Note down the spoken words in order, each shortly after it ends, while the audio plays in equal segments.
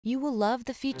You will love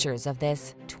the features of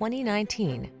this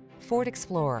 2019 Ford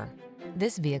Explorer.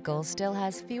 This vehicle still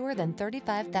has fewer than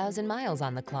 35,000 miles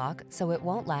on the clock, so it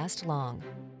won't last long.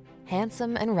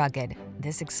 Handsome and rugged,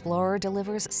 this Explorer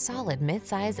delivers solid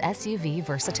midsize SUV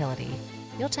versatility.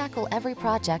 You'll tackle every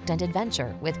project and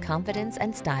adventure with confidence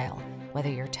and style, whether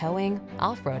you're towing,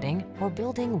 off-roading, or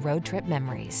building road trip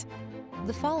memories.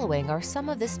 The following are some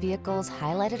of this vehicle's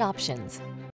highlighted options: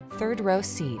 third row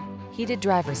seat, heated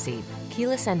driver's seat,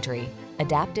 keyless entry,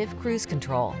 adaptive cruise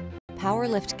control, power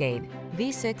liftgate,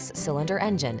 V6 cylinder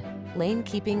engine, lane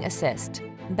keeping assist,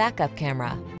 backup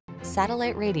camera,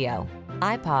 satellite radio,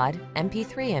 iPod,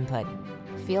 MP3 input.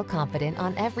 Feel confident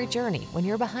on every journey when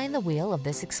you're behind the wheel of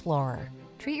this Explorer.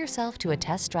 Treat yourself to a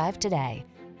test drive today.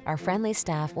 Our friendly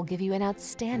staff will give you an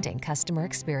outstanding customer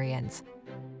experience.